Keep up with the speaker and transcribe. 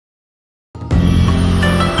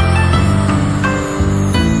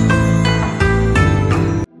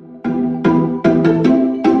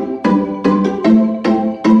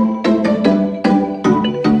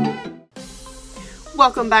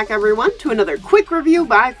Welcome back everyone to another quick review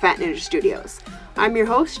by Fat Ninja Studios. I'm your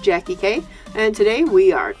host, Jackie K, and today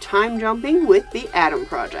we are time jumping with the Adam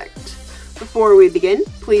Project. Before we begin,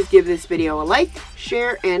 please give this video a like,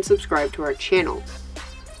 share, and subscribe to our channel.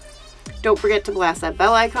 Don't forget to blast that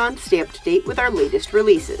bell icon to stay up to date with our latest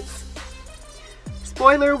releases.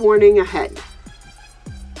 Spoiler warning ahead.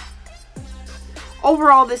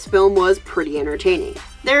 Overall, this film was pretty entertaining.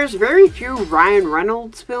 There's very few Ryan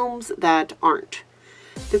Reynolds films that aren't.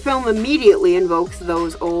 The film immediately invokes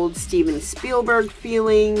those old Steven Spielberg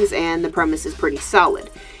feelings, and the premise is pretty solid,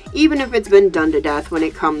 even if it's been done to death when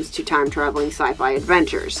it comes to time-traveling sci-fi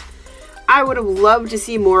adventures. I would have loved to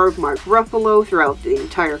see more of Mark Ruffalo throughout the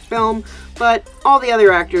entire film, but all the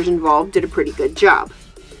other actors involved did a pretty good job.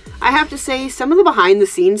 I have to say, some of the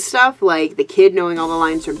behind-the-scenes stuff, like the kid knowing all the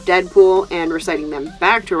lines from Deadpool and reciting them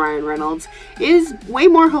back to Ryan Reynolds, is way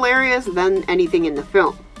more hilarious than anything in the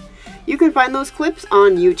film. You can find those clips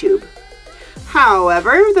on YouTube.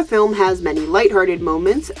 However, the film has many lighthearted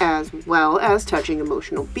moments as well as touching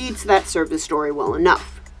emotional beats that serve the story well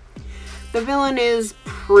enough. The villain is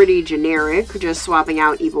pretty generic, just swapping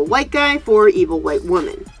out evil white guy for evil white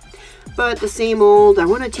woman. But the same old, I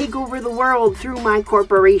want to take over the world through my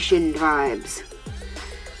corporation vibes.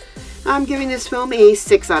 I'm giving this film a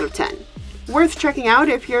 6 out of 10. Worth checking out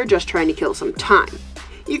if you're just trying to kill some time.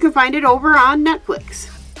 You can find it over on Netflix.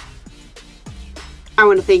 I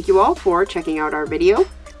want to thank you all for checking out our video.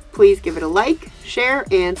 Please give it a like, share,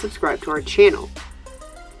 and subscribe to our channel.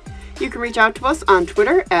 You can reach out to us on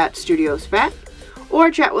Twitter at StudiosFat, or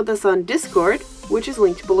chat with us on Discord, which is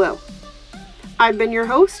linked below. I've been your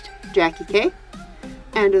host, Jackie K,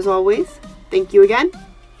 and as always, thank you again,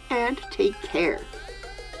 and take care.